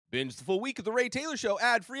Binge the full week of The Ray Taylor Show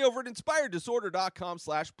ad-free over at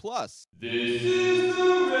inspireddisorder.com/plus. This is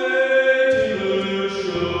The Ray Taylor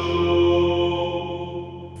Show.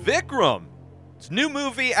 Vikram. It's a new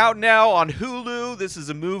movie out now on Hulu. This is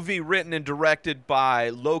a movie written and directed by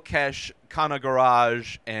Lokesh,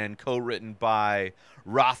 Kanagaraj, and co-written by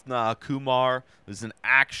Ratna Kumar. This is an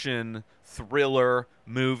action thriller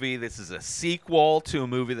movie. This is a sequel to a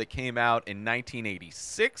movie that came out in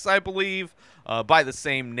 1986, I believe, by the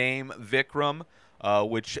same name, Vikram,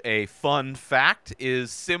 which, a fun fact, is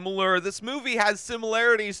similar. This movie has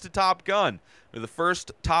similarities to Top Gun. The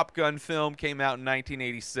first Top Gun film came out in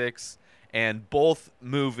 1986, and both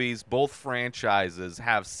movies, both franchises,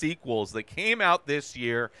 have sequels that came out this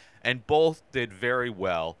year, and both did very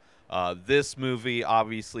well. This movie,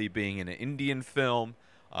 obviously, being an Indian film,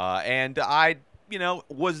 and I,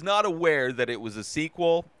 was not aware that it was a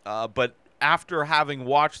sequel, but after having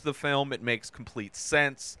watched the film, it makes complete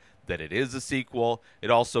sense that it is a sequel. It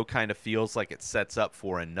also kind of feels like it sets up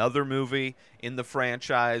for another movie in the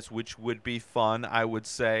franchise, which would be fun, I would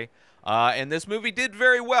say. And this movie did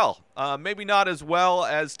very well. Maybe not as well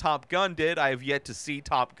as Top Gun did. I have yet to see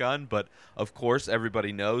Top Gun, but of course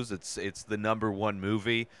everybody knows it's the #1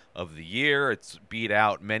 movie of the year. It's beat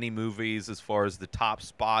out many movies as far as the top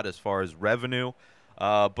spot, as far as revenue.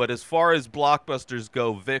 But as far as blockbusters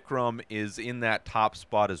go, Vikram is in that top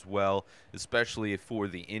spot as well, especially for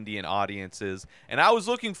the Indian audiences. And I was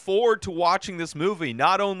looking forward to watching this movie.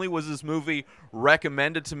 Not only was this movie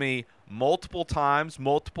recommended to me multiple times,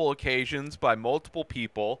 multiple occasions by multiple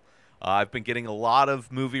people. I've been getting a lot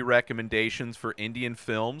of movie recommendations for Indian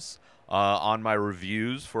films on my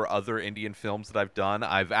reviews for other Indian films that I've done.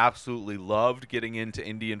 I've absolutely loved getting into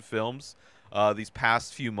Indian films these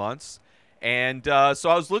past few months. And so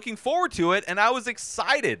I was looking forward to it, and I was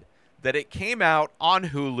excited that it came out on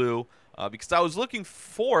Hulu because I was looking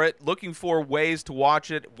for ways to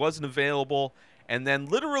watch it. It wasn't available. And then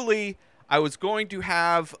literally I was going to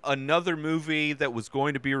have another movie that was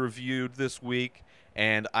going to be reviewed this week,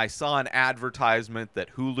 and I saw an advertisement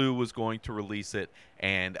that Hulu was going to release it,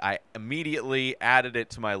 and I immediately added it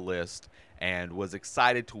to my list and was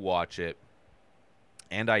excited to watch it,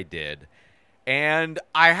 and I did. And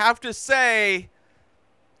I have to say,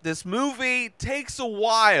 this movie takes a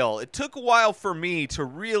while. It took a while for me to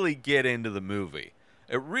really get into the movie.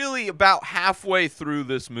 It really, about halfway through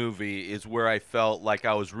this movie is where I felt like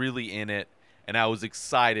I was really in it, and I was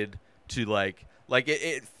excited to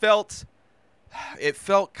it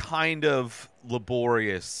felt kind of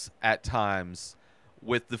laborious at times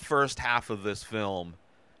with the first half of this film.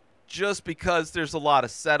 Just because there's a lot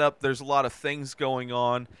of setup, there's a lot of things going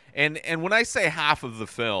on. And when I say half of the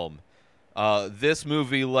film, this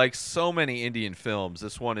movie, like so many Indian films,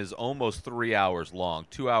 this one is almost 3 hours long,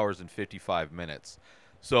 2 hours and 55 minutes.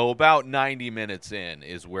 So about 90 minutes in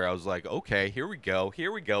is where I was like, okay, here we go,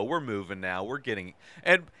 we're moving now, we're getting...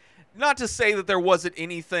 And not to say that there wasn't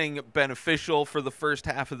anything beneficial for the first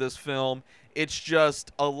half of this film, it's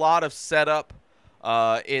just a lot of setup.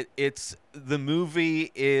 The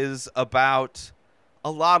movie is about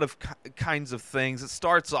a lot of kinds of things. It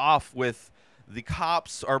starts off with the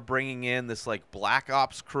cops are bringing in this black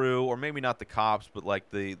ops crew, or maybe not the cops, but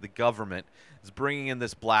the government is bringing in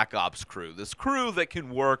this black ops crew, this crew that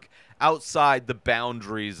can work outside the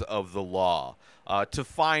boundaries of the law to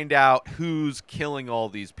find out who's killing all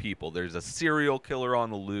these people. There's a serial killer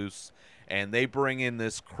on the loose, and they bring in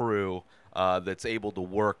this crew that's able to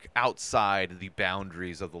work outside the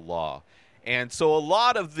boundaries of the law. And so a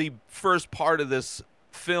lot of the first part of this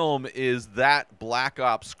film is that Black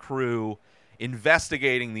Ops crew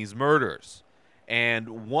investigating these murders.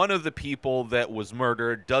 And one of the people that was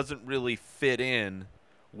murdered doesn't really fit in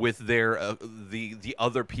with their the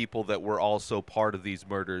other people that were also part of these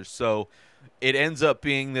murders. So it ends up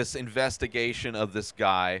being this investigation of this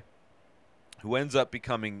guy who ends up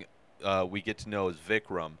becoming, we get to know as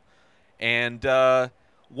Vikram. And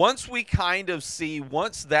once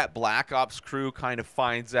that Black Ops crew kind of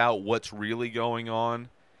finds out what's really going on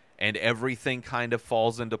and everything kind of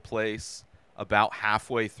falls into place about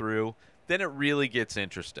halfway through, then it really gets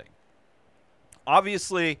interesting.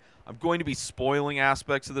 Obviously, I'm going to be spoiling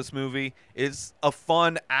aspects of this movie. It's a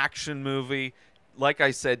fun action movie. Like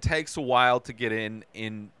I said, takes a while to get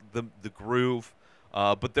in the groove,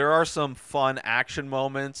 but there are some fun action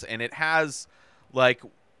moments, and it has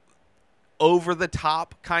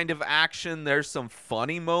over-the-top kind of action. There's some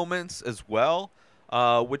funny moments as well,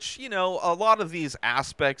 which, a lot of these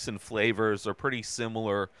aspects and flavors are pretty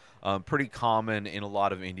similar, pretty common in a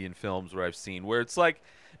lot of Indian films where I've seen, where it's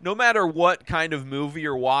no matter what kind of movie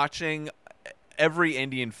you're watching, every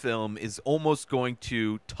Indian film is almost going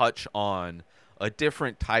to touch on a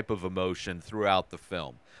different type of emotion throughout the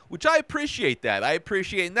film, which I appreciate that. I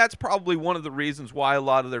appreciate, and that's probably one of the reasons why a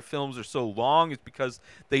lot of their films are so long, is because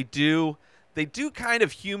they do kind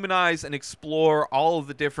of humanize and explore all of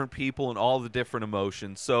the different people and all the different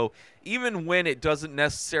emotions. So even when it doesn't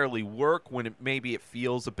necessarily work, when maybe it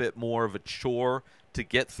feels a bit more of a chore to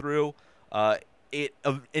get through, it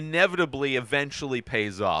inevitably eventually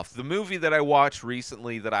pays off. The movie that I watched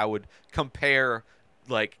recently that I would compare,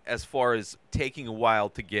 like, as far as taking a while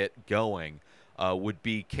to get going, would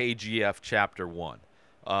be KGF Chapter 1.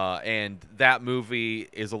 And that movie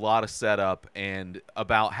is a lot of setup, and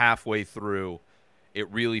about halfway through,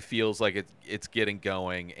 it really feels like it's getting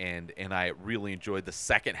going, and I really enjoyed the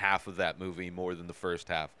second half of that movie more than the first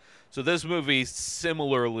half. So this movie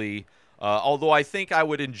similarly, although I think I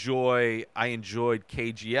enjoyed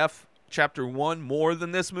KGF Chapter 1 more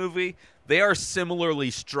than this movie, they are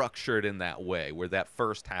similarly structured in that way, where that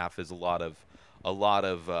first half is a lot of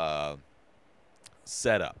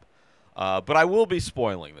setup. But I will be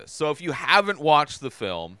spoiling this. So if you haven't watched the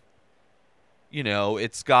film, you know,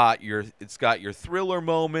 it's got your thriller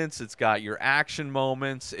moments, it's got your action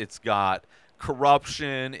moments, it's got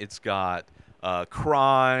corruption, it's got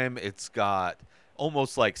crime, it's got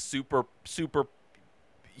almost like super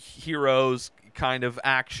heroes kind of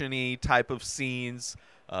action-y type of scenes.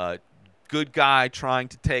 Good guy trying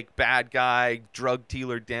to take bad guy, drug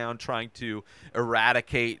dealer down, trying to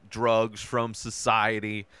eradicate drugs from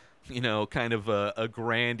society. You know, kind of a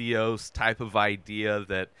grandiose type of idea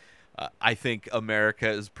that I think America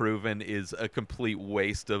has proven is a complete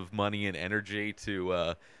waste of money and energy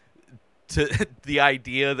to the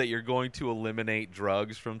idea that you're going to eliminate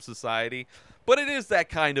drugs from society. But it is that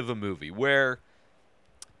kind of a movie where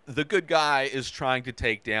the good guy is trying to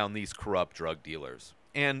take down these corrupt drug dealers.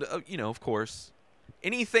 And, you know, of course,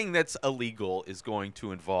 anything that's illegal is going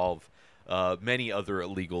to involve many other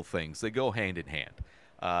illegal things. They go hand in hand.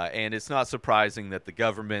 And it's not surprising that the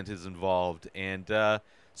government is involved. And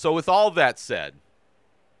so with all that said,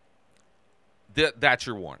 that's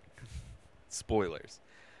your warning. Spoilers.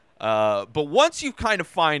 But once you kind of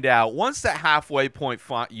find out, once that halfway point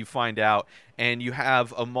you find out, and you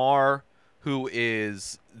have Amar, who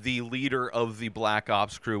is the leader of the Black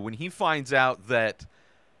Ops crew, when he finds out that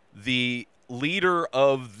the leader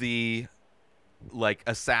of the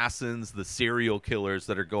assassins, the serial killers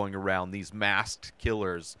that are going around, these masked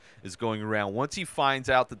killers is going around, once he finds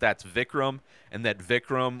out that that's Vikram, and that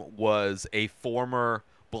Vikram was a former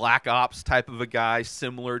Black Ops type of a guy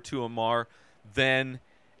similar to Amar,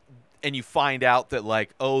 and you find out that,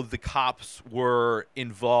 the cops were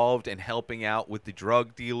involved in helping out with the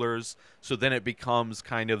drug dealers, so then it becomes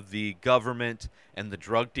kind of the government and the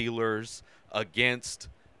drug dealers against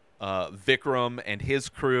Vikram and his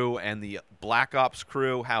crew and the Black Ops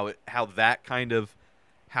crew, how the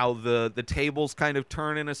tables kind of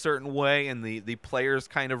turn in a certain way, and the players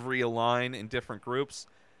kind of realign in different groups.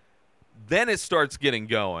 Then it starts getting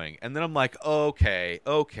going, and then I'm like, okay,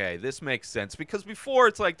 this makes sense. Because before,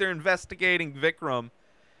 it's like they're investigating Vikram,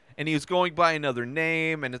 and he was going by another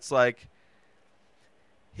name, and it's like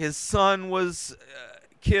his son was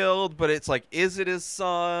killed, but it's like, is it his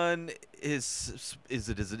son? Is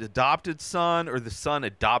it his adopted son, or the son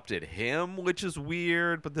adopted him, which is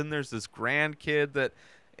weird. But then there's this grandkid that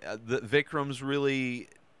Vikram's really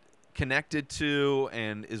connected to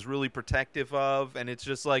and is really protective of, and it's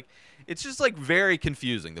just like very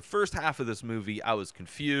confusing. The first half of this movie, I was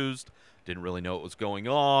confused, didn't really know what was going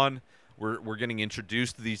on. We're getting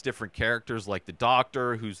introduced to these different characters, like the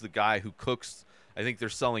doctor, who's the guy who cooks. I think they're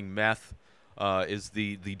selling meth. Is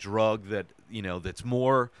the drug that, you know, that's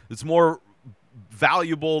more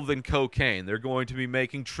valuable than cocaine. They're going to be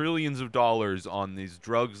making trillions of dollars on these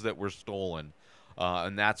drugs that were stolen,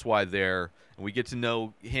 and that's why and we get to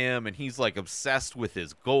know him, and he's like obsessed with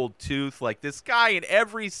his gold tooth. Like, this guy in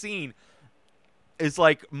every scene is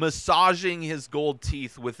like massaging his gold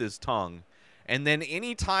teeth with his tongue. And then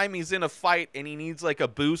anytime he's in a fight and he needs like a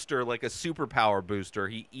booster, like a superpower booster,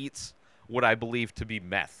 he eats what I believe to be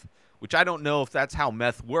meth. Which I don't know if that's how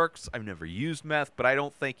meth works. I've never used meth, but I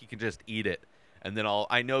don't think you can just eat it. And then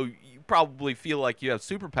I know you probably feel like you have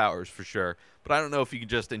superpowers for sure, but I don't know if you can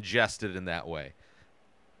just ingest it in that way.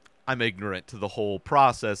 I'm ignorant to the whole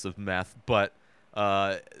process of meth, but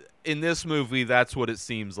in this movie, that's what it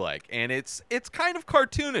seems like. And it's kind of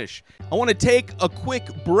cartoonish. I want to take a quick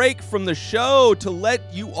break from the show to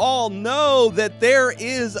let you all know that there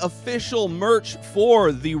is official merch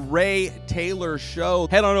for the Ray Taylor Show.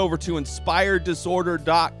 Head on over to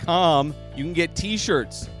inspireddisorder.com. You can get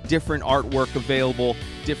t-shirts, different artwork available,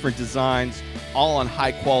 different designs, all on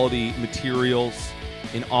high-quality materials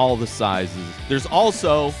in all the sizes. There's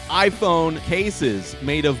also iPhone cases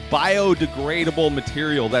made of biodegradable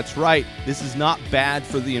material. That's right. This is not bad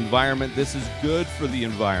for the environment. This is good for the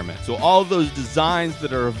environment. So all of those designs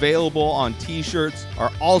that are available on t-shirts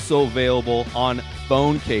are also available on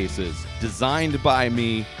phone cases. Designed by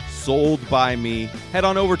me, sold by me. Head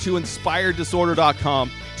on over to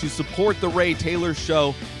inspireddisorder.com to support The Ray Taylor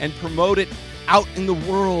Show and promote it out in the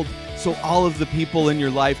world, so all of the people in your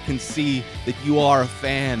life can see that you are a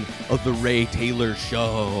fan of The Ray Taylor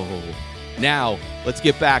Show. Now, let's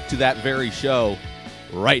get back to that very show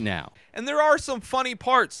right now. And there are some funny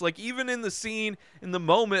parts, like even in the scene, in the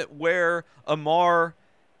moment where Amar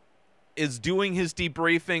is doing his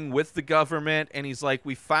debriefing with the government, and he's like,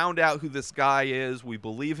 we found out who this guy is. We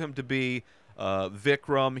believe him to be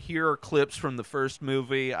Vikram. Here are clips from the first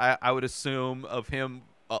movie, I would assume, of him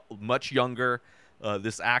much younger.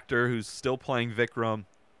 This actor who's still playing Vikram,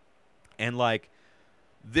 and like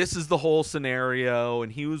this is the whole scenario,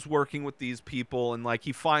 and he was working with these people, and like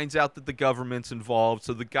he finds out that the government's involved,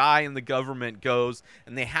 so the guy in the government goes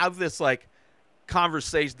and they have this like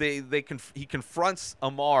conversation. He confronts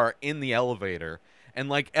Amar in the elevator, and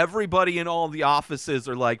like everybody in all the offices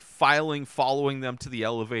are like following them to the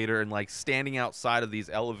elevator, and like standing outside of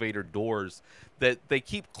these elevator doors that they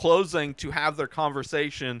keep closing to have their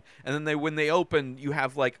conversation, and then when they open, you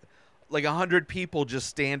have like 100 people just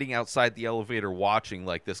standing outside the elevator watching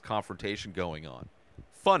like this confrontation going on.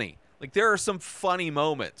 Funny. Like there are some funny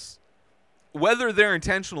moments. Whether they're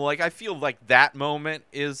intentional, like I feel like that moment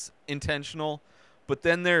is intentional, but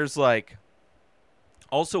then there's like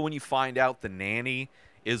also when you find out the nanny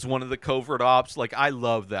is one of the covert ops, like I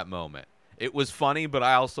love that moment. It was funny, but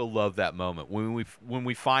I also love that moment when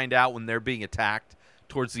we find out when they're being attacked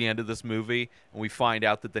towards the end of this movie, and we find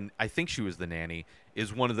out that I think she was the nanny,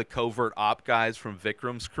 is one of the covert op guys from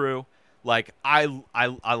Vikram's crew. Like I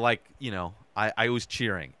like, you know, I was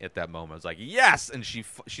cheering at that moment. I was like, yes, and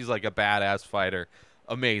she's like a badass fighter,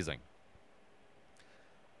 amazing.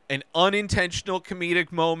 An unintentional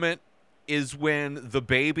comedic moment is when the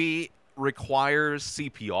baby requires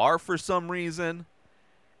CPR for some reason.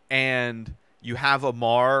 And you have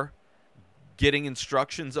Amar getting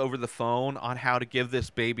instructions over the phone on how to give this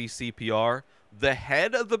baby CPR. The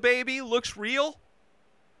head of the baby looks real,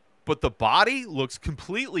 but the body looks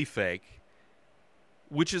completely fake,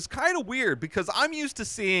 which is kind of weird because I'm used to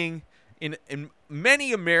seeing in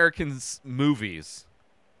many Americans' movies,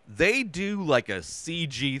 they do like a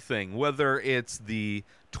CG thing, whether it's the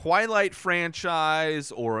Twilight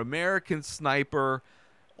franchise or American Sniper,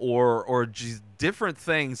 or just different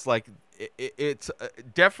things. Like it's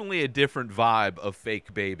definitely a different vibe of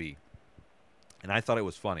fake baby, and I thought it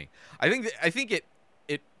was funny. I think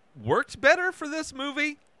it worked better for this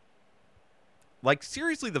movie. Like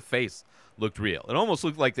seriously, the face looked real. It almost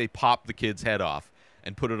looked like they popped the kid's head off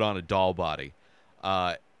and put it on a doll body,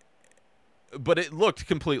 but it looked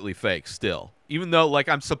completely fake still. Even though like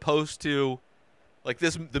I'm supposed to. Like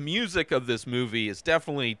the music of this movie is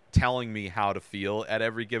definitely telling me how to feel at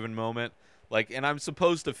every given moment. Like, and I'm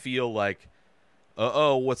supposed to feel like,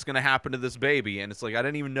 what's going to happen to this baby? And it's like, I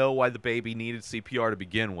didn't even know why the baby needed CPR to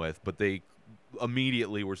begin with, but they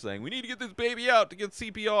immediately were saying, we need to get this baby out to get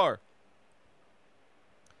CPR.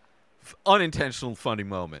 Unintentional funny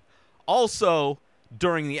moment. Also,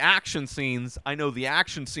 during the action scenes, I know the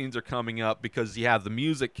action scenes are coming up because you have the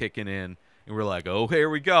music kicking in, and we're like, oh,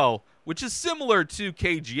 here we go. Which is similar to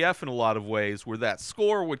KGF in a lot of ways, where that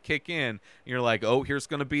score would kick in, and you're like, oh, here's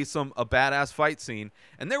going to be a badass fight scene.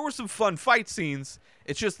 And there were some fun fight scenes.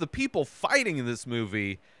 It's just the people fighting in this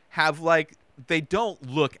movie have, like, they don't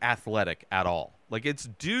look athletic at all. Like, it's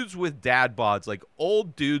dudes with dad bods, like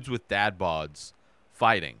old dudes with dad bods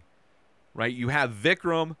fighting, right? You have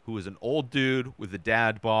Vikram, who is an old dude with a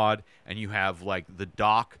dad bod, and you have, like, the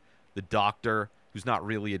doctor, who's not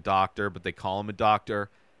really a doctor, but they call him a doctor.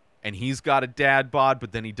 And he's got a dad bod,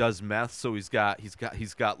 but then he does meth, so he's got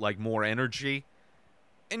like more energy.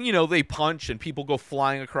 And you know, they punch and people go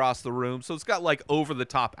flying across the room, so it's got like over the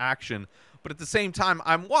top action. But at the same time,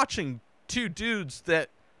 I'm watching two dudes that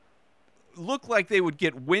look like they would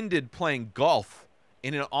get winded playing golf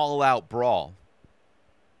in an all-out brawl.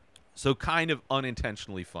 So kind of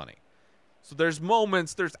unintentionally funny. So there's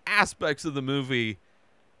aspects of the movie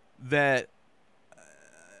that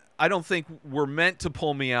I don't think were meant to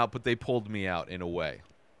pull me out, but they pulled me out in a way.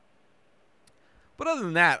 But other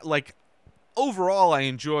than that, like, overall, I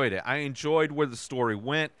enjoyed it. I enjoyed where the story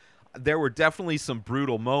went. There were definitely some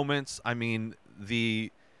brutal moments. I mean,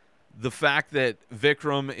 the fact that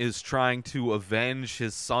Vikram is trying to avenge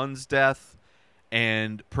his son's death,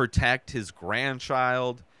 and protect his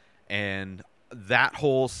grandchild, and that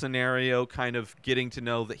whole scenario, kind of getting to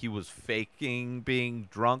know that he was faking being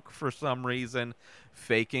drunk for some reason,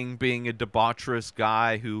 faking being a debaucherous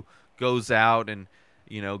guy who goes out and,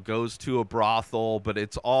 goes to a brothel, but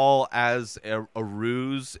it's all as a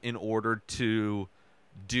ruse in order to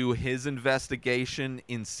do his investigation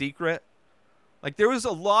in secret. Like, there was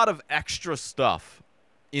a lot of extra stuff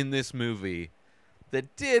in this movie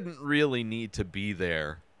that didn't really need to be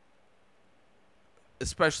there,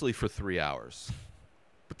 especially for 3 hours.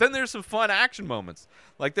 But then there's some fun action moments.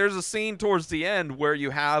 Like, there's a scene towards the end where you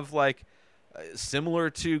have, like, similar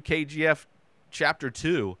to KGF Chapter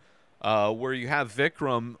 2, where you have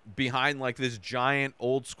Vikram behind, like, this giant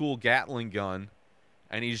old-school Gatling gun,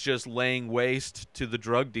 and he's just laying waste to the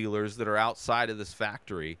drug dealers that are outside of this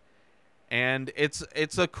factory. And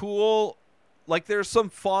it's a cool, like, there's some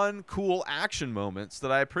fun, cool action moments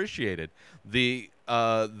that I appreciated. The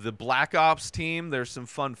Black Ops team, there's some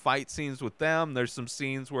fun fight scenes with them. There's some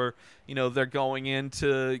scenes where, they're going in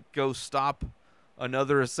to go stop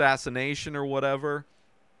another assassination or whatever.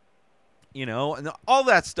 And all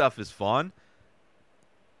that stuff is fun.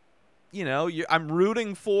 I'm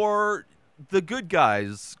rooting for the good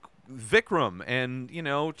guys, Vikram, and,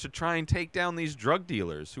 to try and take down these drug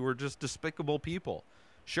dealers who are just despicable people.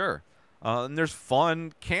 Sure. And there's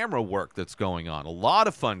fun camera work that's going on. A lot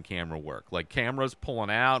of fun camera work. Like, cameras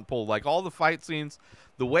pulling out, like, all the fight scenes.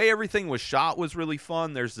 The way everything was shot was really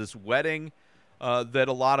fun. There's this wedding that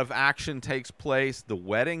a lot of action takes place. The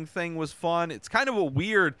wedding thing was fun. It's kind of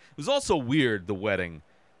it was also weird, the wedding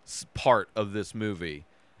part of this movie,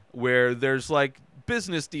 where there's, like,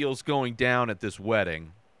 business deals going down at this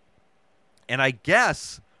wedding. And I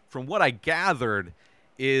guess, from what I gathered,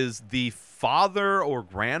 is the father or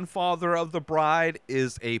grandfather of the bride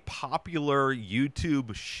is a popular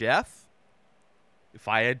YouTube chef, if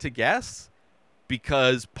I had to guess,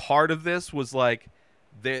 because part of this was like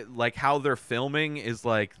how they're filming is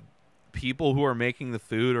like people who are making the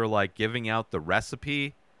food are like giving out the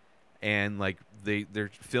recipe, and like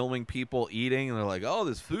they're filming people eating, and they're like, oh,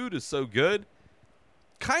 this food is so good.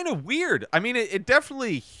 Kind of weird. I mean, it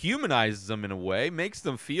definitely humanizes them in a way, makes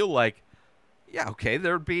them feel like, yeah, okay,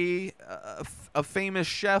 there'd be a famous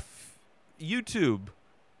chef YouTube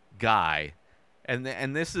guy,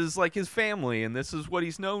 and this is like his family, and this is what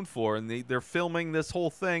he's known for, and they're filming this whole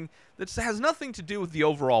thing that has nothing to do with the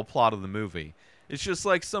overall plot of the movie. It's just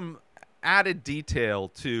like some added detail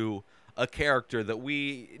to a character that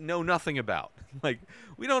we know nothing about. Like,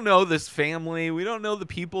 we don't know this family, we don't know the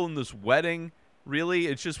people in this wedding, really.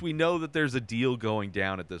 It's just we know that there's a deal going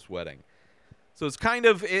down at this wedding. So it's kind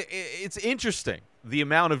of, it's interesting, the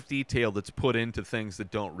amount of detail that's put into things that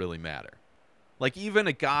don't really matter. Like, even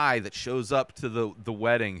a guy that shows up to the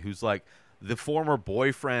wedding who's, like, the former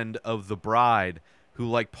boyfriend of the bride, who,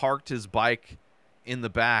 like, parked his bike in the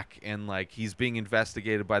back, and, like, he's being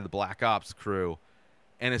investigated by the Black Ops crew.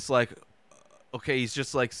 And it's like, okay, he's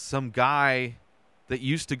just, like, some guy that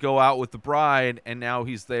used to go out with the bride, and now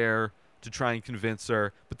he's there to try and convince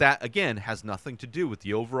her. But that, again, has nothing to do with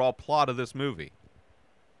the overall plot of this movie.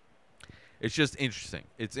 It's just interesting.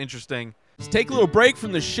 It's interesting. Let's take a little break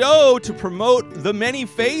from the show to promote The Many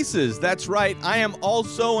Faces. That's right, I am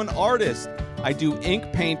also an artist. I do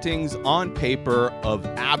ink paintings on paper of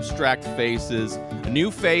abstract faces. A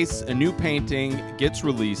new face, a new painting gets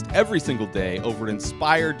released every single day over at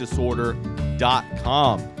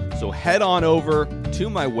inspireddisorder.com. So head on over to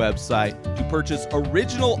my website to purchase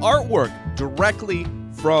original artwork directly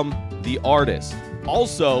from the artist.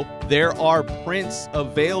 Also, there are prints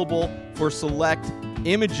available for select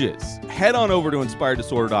images. Head on over to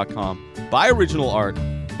inspireddisorder.com, buy original art,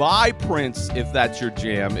 buy prints if that's your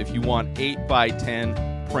jam, if you want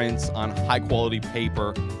 8x10 prints on high quality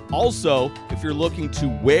paper. Also, if you're looking to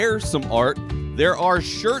wear some art, there are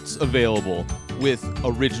shirts available with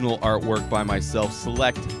original artwork by myself.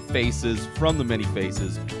 Select faces from The Many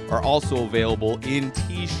Faces are also available in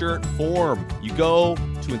t-shirt form. You go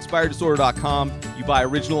to inspireddisorder.com, you buy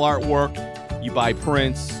original artwork, you buy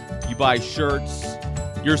prints, you buy shirts.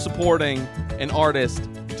 You're supporting an artist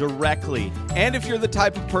directly. And if you're the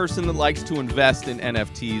type of person that likes to invest in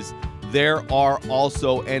NFTs, there are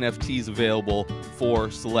also NFTs available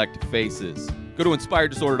for select faces. Go to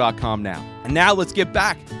inspireddisorder.com now. And now let's get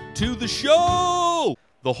back to the show.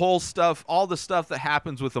 The whole stuff, all the stuff that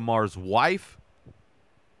happens with Amar's wife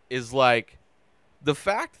is like, the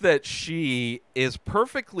fact that she is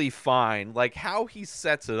perfectly fine, like how he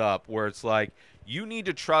sets it up, where it's like, you need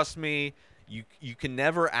to trust me. You can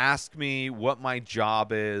never ask me what my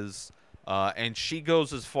job is. And she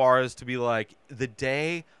goes as far as to be like, the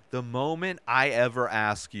day the moment I ever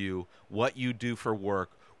ask you what you do for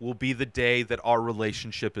work will be the day that our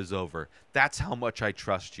relationship is over. That's how much I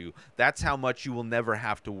trust you. That's how much you will never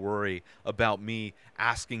have to worry about me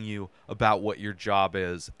asking you about what your job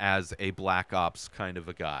is as a Black Ops kind of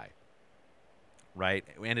a guy. Right?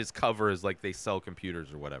 And his cover is like they sell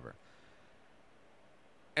computers or whatever.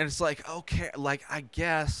 And it's like, okay, like, I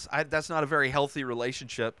guess that's not a very healthy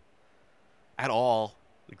relationship at all.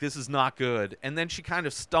 Like, this is not good. And then she kind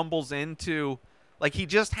of stumbles into, like, he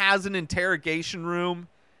just has an interrogation room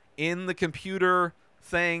in the computer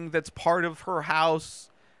thing that's part of her house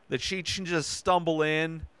that she can just stumble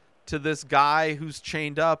in to this guy who's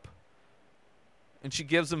chained up. And she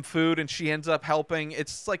gives him food and she ends up helping.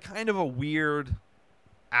 It's like kind of a weird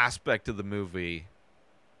aspect of the movie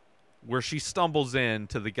where she stumbles in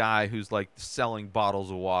to the guy who's like selling bottles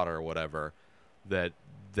of water or whatever that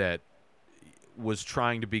was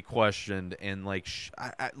trying to be questioned, and like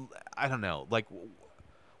I don't know, like,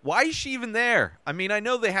 why is she even there? I mean, I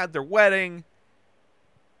know they had their wedding,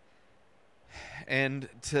 and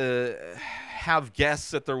to have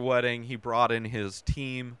guests at their wedding, he brought in his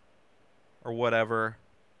team or whatever,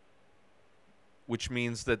 which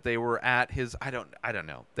means that they were at his I don't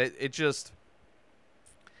know. It just,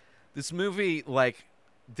 this movie, like,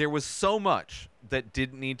 there was so much that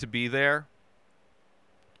didn't need to be there.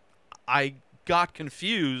 I got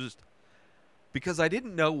confused because I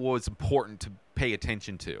didn't know what was important to pay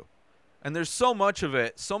attention to. And there's so much of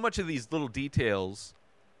it, so much of these little details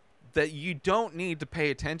that you don't need to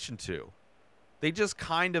pay attention to. They just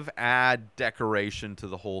kind of add decoration to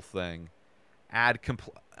the whole thing, add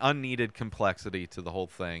unneeded complexity to the whole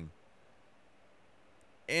thing.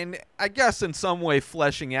 And I guess in some way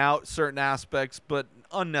fleshing out certain aspects, but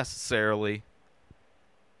unnecessarily.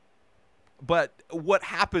 But what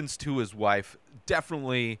happens to his wife,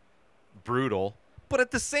 definitely brutal. But at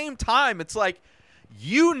the same time, it's like,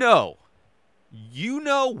 you know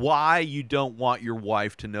why you don't want your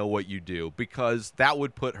wife to know what you do, because that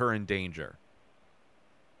would put her in danger.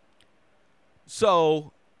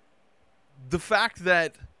 So the fact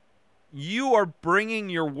that you are bringing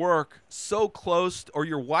your work so close, or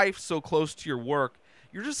your wife so close to your work,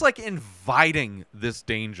 you're just like inviting this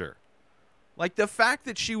danger. Like, the fact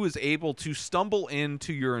that she was able to stumble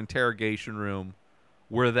into your interrogation room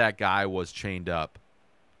where that guy was chained up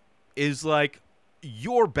is like,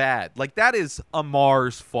 you're bad. Like, that is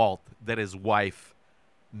Amar's fault that his wife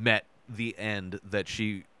met the end that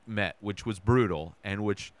she met, which was brutal and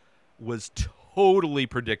which was totally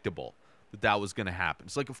predictable that was going to happen.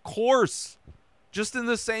 It's like, of course, just in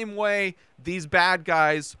the same way these bad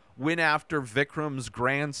guys went after Vikram's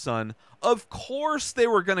grandson, of course they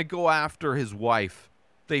were going to go after his wife.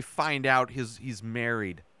 They find out he's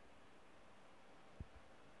married.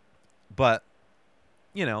 But,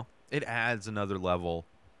 you know, it adds another level.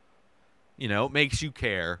 You know, it makes you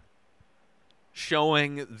care.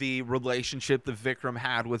 Showing the relationship that Vikram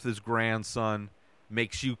had with his grandson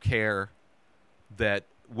makes you care that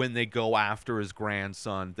when they go after his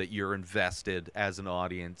grandson, that you're invested as an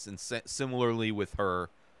audience. And similarly with her,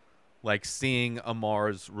 like, seeing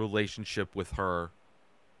Amar's relationship with her,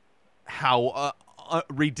 how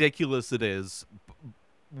ridiculous it is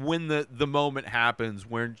when the moment happens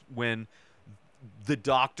when the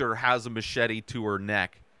doctor has a machete to her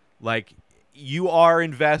neck. Like, you are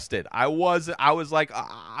invested. I was like,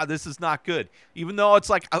 this is not good. Even though it's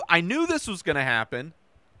like, I knew this was going to happen,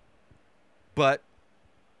 but,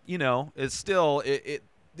 you know, it's still, it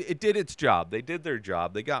did its job. They did their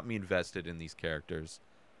job. They got me invested in these characters.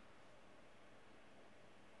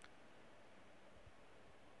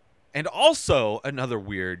 And also another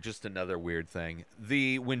weird thing.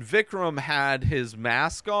 When Vikram had his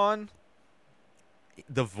mask on,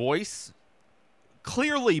 the voice,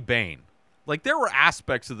 clearly Bane. Like, there were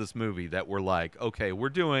aspects of this movie that were like, okay, we're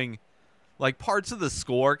doing, like, parts of the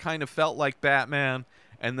score kind of felt like Batman,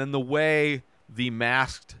 and then the way the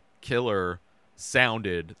masked killer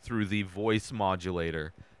sounded through the voice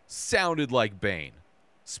modulator sounded like Bane,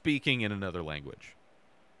 speaking in another language.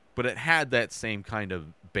 But it had that same kind of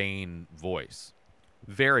Bane voice.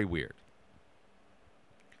 Very weird.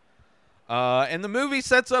 And the movie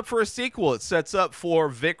sets up for a sequel. It sets up for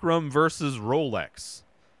Vikram versus Rolex.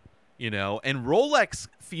 You know, and Rolex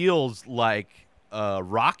feels like a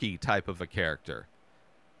Rocky type of a character.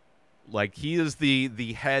 Like, he is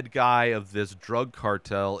the head guy of this drug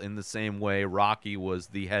cartel in the same way Rocky was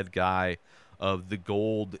the head guy of the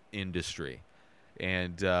gold industry.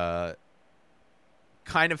 And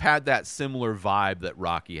kind of had that similar vibe that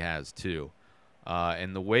Rocky has too.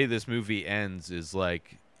 And the way this movie ends is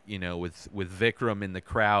like, you know, with Vikram in the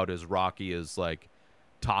crowd as Rocky is like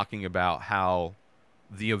talking about how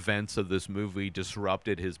the events of this movie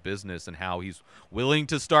disrupted his business and how he's willing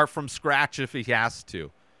to start from scratch if he has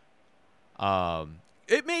to.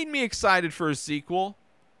 It made me excited for a sequel.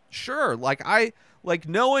 Sure,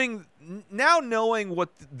 knowing what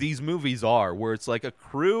these movies are, where it's like a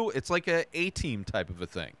crew, it's like a A-Team type of a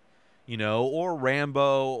thing, or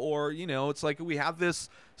Rambo, or it's like we have this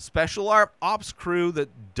special ops crew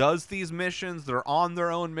that does these missions. They're on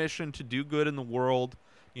their own mission to do good in the world,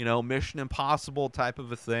 Mission Impossible type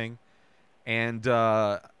of a thing, and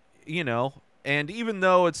and even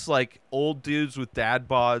though it's like old dudes with dad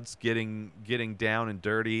bods getting down and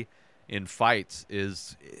dirty in fights,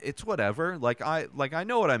 it's whatever. I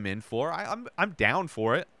know what I'm in for. I'm down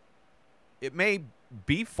for it. It may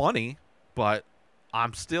be funny, but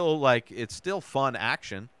I'm still it's still fun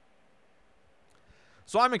action.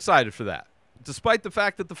 So I'm excited for that. Despite the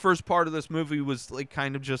fact that the first part of this movie was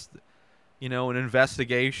kind of just an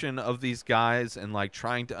investigation of these guys and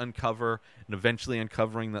trying to uncover and eventually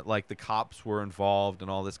uncovering that the cops were involved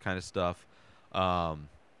and all this kind of stuff. How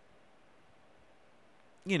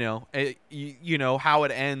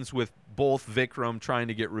it ends with both Vikram trying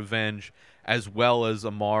to get revenge as well as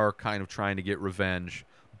Amar kind of trying to get revenge,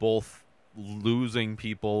 both losing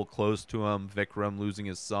people close to him, Vikram losing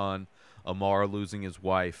his son, Amar losing his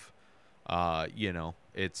wife.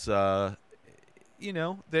 It's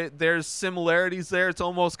there's similarities there. It's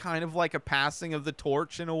almost kind of like a passing of the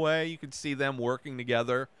torch in a way. You could see them working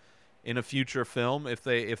together in a future film if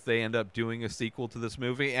they end up doing a sequel to this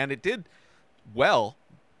movie. And it did well.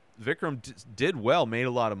 Vikram did well, made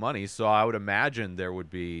a lot of money, so I would imagine there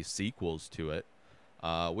would be sequels to it,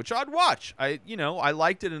 which I'd watch. I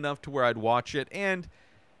liked it enough to where I'd watch it, and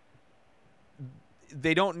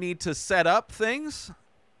they don't need to set up things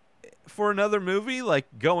for another movie,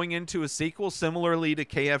 going into a sequel, similarly to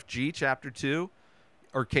KFG Chapter 2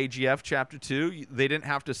 or KGF Chapter 2. They didn't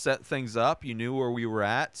have to set things up. You knew where we were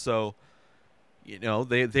at, so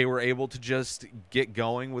they were able to just get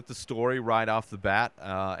going with the story right off the bat,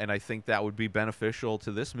 and I think that would be beneficial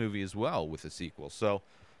to this movie as well with a sequel. So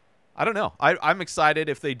I don't know. I'm excited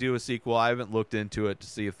if they do a sequel. I haven't looked into it to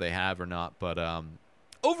see if they have or not, but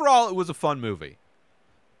overall it was a fun movie.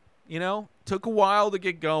 Took a while to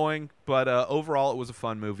get going, but overall it was a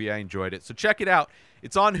fun movie. I enjoyed it. So check it out.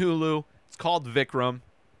 It's on Hulu. It's called Vikram.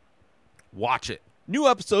 Watch it. New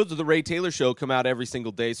episodes of The Ray Taylor Show come out every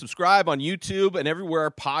single day. Subscribe on YouTube and everywhere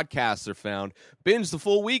our podcasts are found. Binge the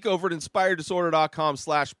full week over at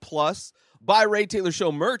inspireddisorder.com/plus. Buy Ray Taylor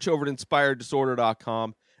Show merch over at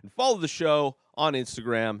inspireddisorder.com. And follow the show on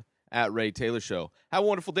Instagram at Ray Taylor Show. Have a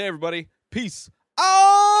wonderful day, everybody. Peace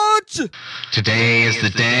out! Today is the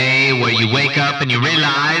day where you wake up and you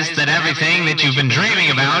realize that everything that you've been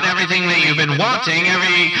dreaming about, everything that you've been wanting,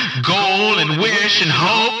 every goal and wish and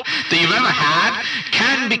hope that you've ever had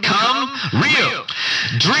can become real.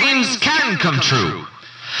 Dreams can come true.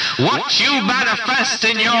 What you manifest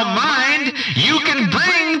in your mind, you can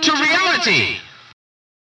bring to reality.